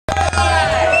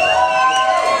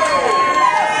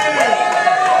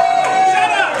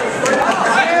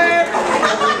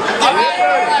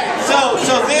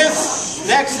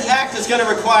going to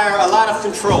require a lot of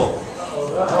control.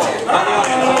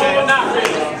 Not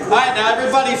really. Alright, now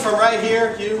everybody from right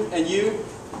here, you and you,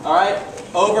 alright,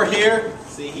 over here,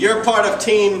 you're part of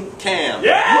Team Cam.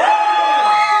 Yeah!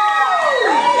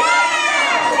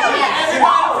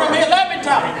 Everybody from here, let me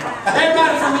talk.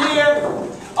 Everybody from here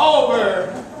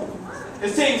over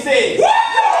is Team Stiggz.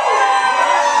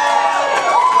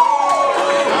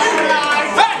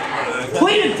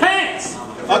 Pleated pants!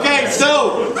 Okay,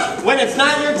 so when it's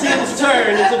not your team's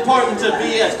turn, it's important to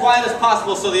be as quiet as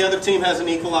possible so the other team has an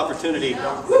equal opportunity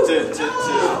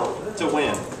to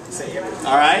win.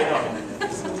 Alright?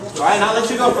 Alright, I'll let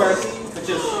you go first. Which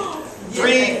is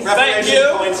 3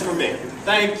 reparation points for me.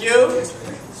 Thank you.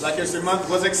 Black History Month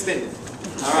was extended.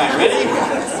 Alright, ready?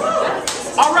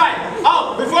 Alright.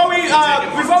 Oh, before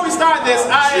we start this,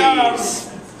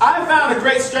 I found a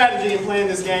great strategy in playing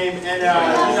this game, and you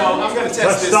know, I'm gonna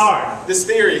test this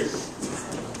theory.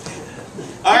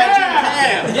 Alright, Team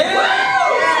Cam.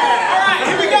 Alright,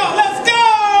 here we go. Let's go!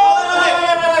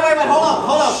 Wait,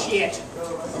 hold on. Shit.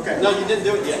 Okay. No, you didn't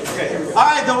do it yet. Okay.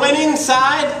 Alright, the winning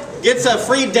side gets a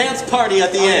free dance party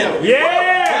at the end.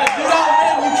 Yeah! If you don't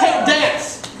win, you can't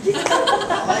dance.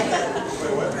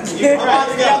 You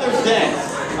watch the others dance.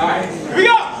 Alright, here we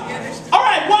go!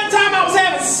 Alright, one time I was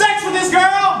having sex with this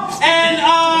girl, and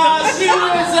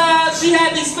she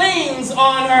had these things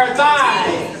on her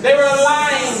thigh. They were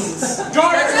lines.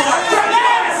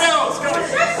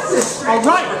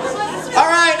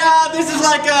 Alright, this is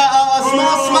like a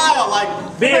small smile, like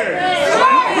Beard!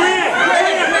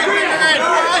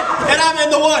 and I'm in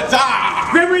the woods.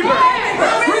 Grim Reaper!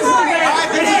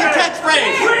 Alright, this is a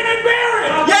catchphrase. Green and Barry!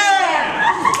 Yeah!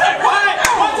 Alright,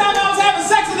 one time I was having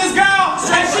sex with this girl,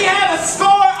 and she had a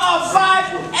score of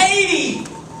 580.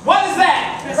 What is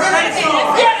that?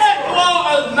 Yeah,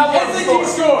 well, another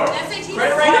score.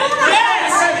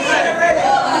 Yes!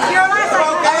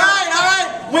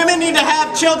 Alright. Women need to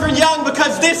have children young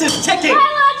because this is ticking.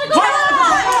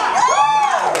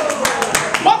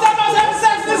 One time I was having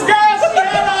sex with this girl, she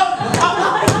had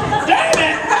damn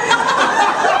it!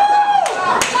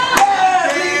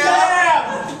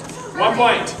 1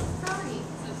 point.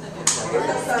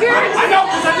 I know,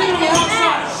 because I did it on the wrong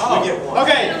side.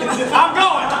 Okay, I'm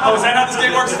going. Oh, is that how this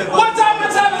game works? One time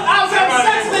I was having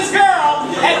sex with this girl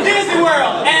at Disney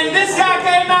World, and this guy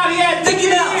came out, he had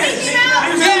Mickey Mouse.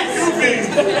 Yes.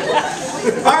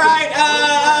 Alright,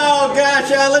 oh gosh,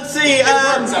 let's see.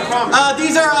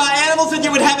 These are animals that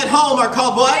you would have at home are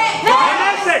called what?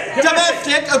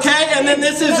 Domestic, okay, and then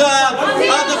this is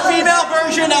the female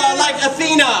version, like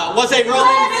Athena was a Roman.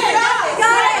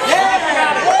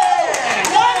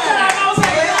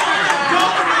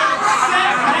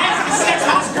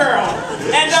 Girl.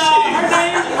 And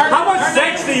How much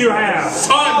sex do you have?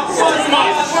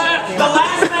 the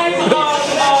last name of a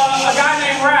guy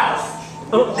named Ralph.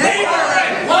 Lauren.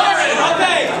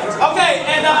 Okay,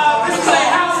 and this is a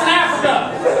house in Africa.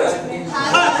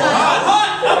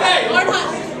 Okay.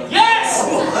 Yes.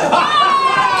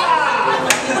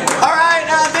 All right,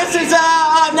 this is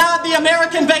not the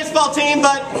American baseball team,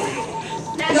 but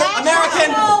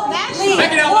American.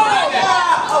 Make it out like that.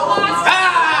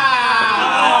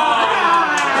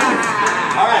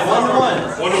 All right,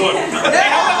 1-1. 1-1.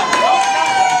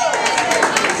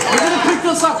 We're gonna pick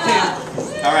this up, Cam.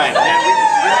 All right.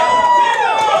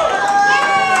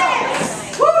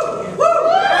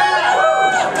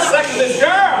 Sex with this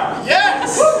girl.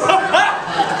 Yes.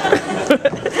 We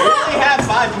only have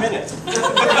 5 minutes.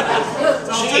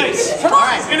 Jeez. All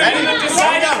right, ready?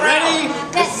 Ready?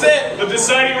 This is it. The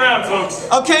deciding round, folks.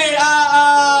 Okay,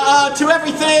 to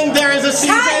everything there is a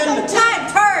season.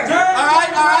 Turn. All right.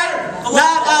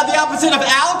 Not the opposite of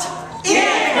out. In. All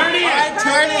right,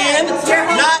 turn in.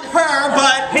 Not her,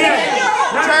 but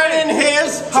turn in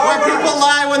his, where people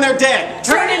lie when they're dead.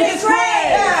 Turn in his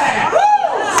grave.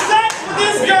 Sex with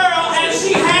this girl, and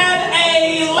she had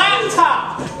a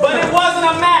laptop, but it wasn't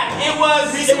a Mac. It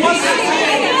was. Okay,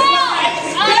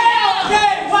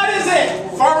 what is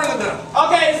it? Farmer than that.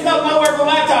 Okay, it's not my word for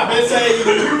laptop. It's a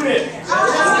unit.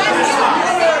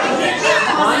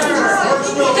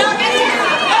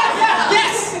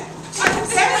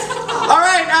 All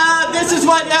right, this is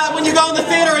what when you go in the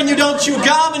theater and you don't chew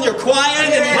gum and you're quiet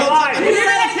and you don't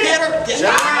theater.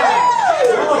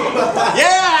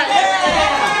 Yeah.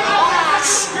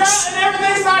 And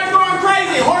everything started going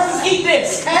crazy. Horses eat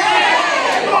this.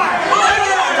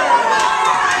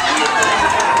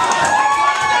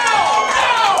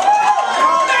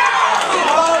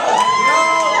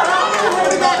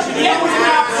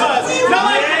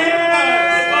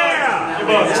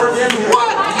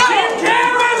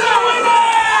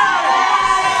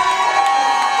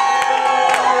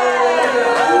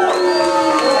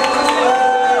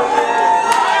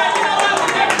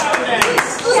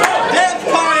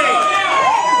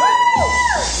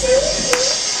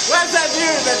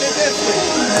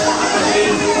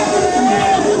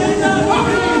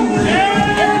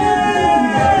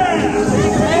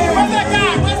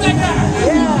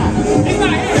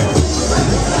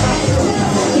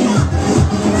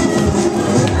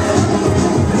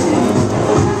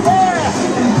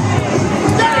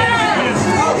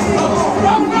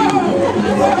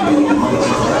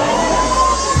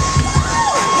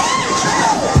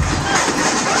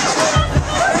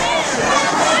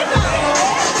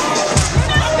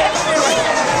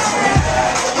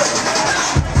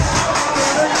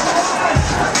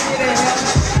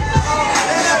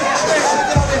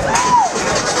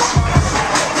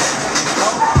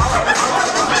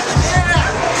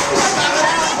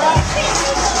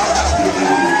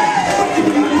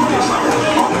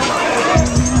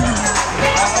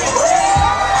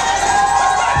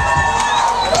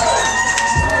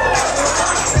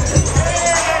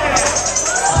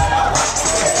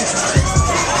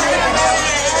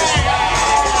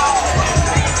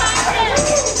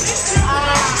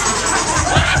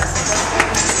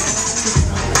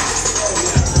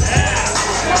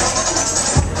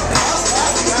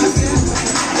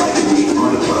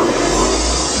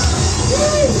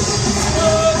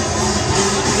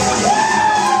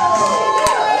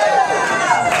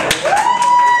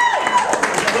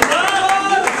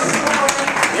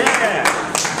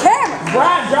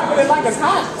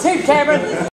 Cameron.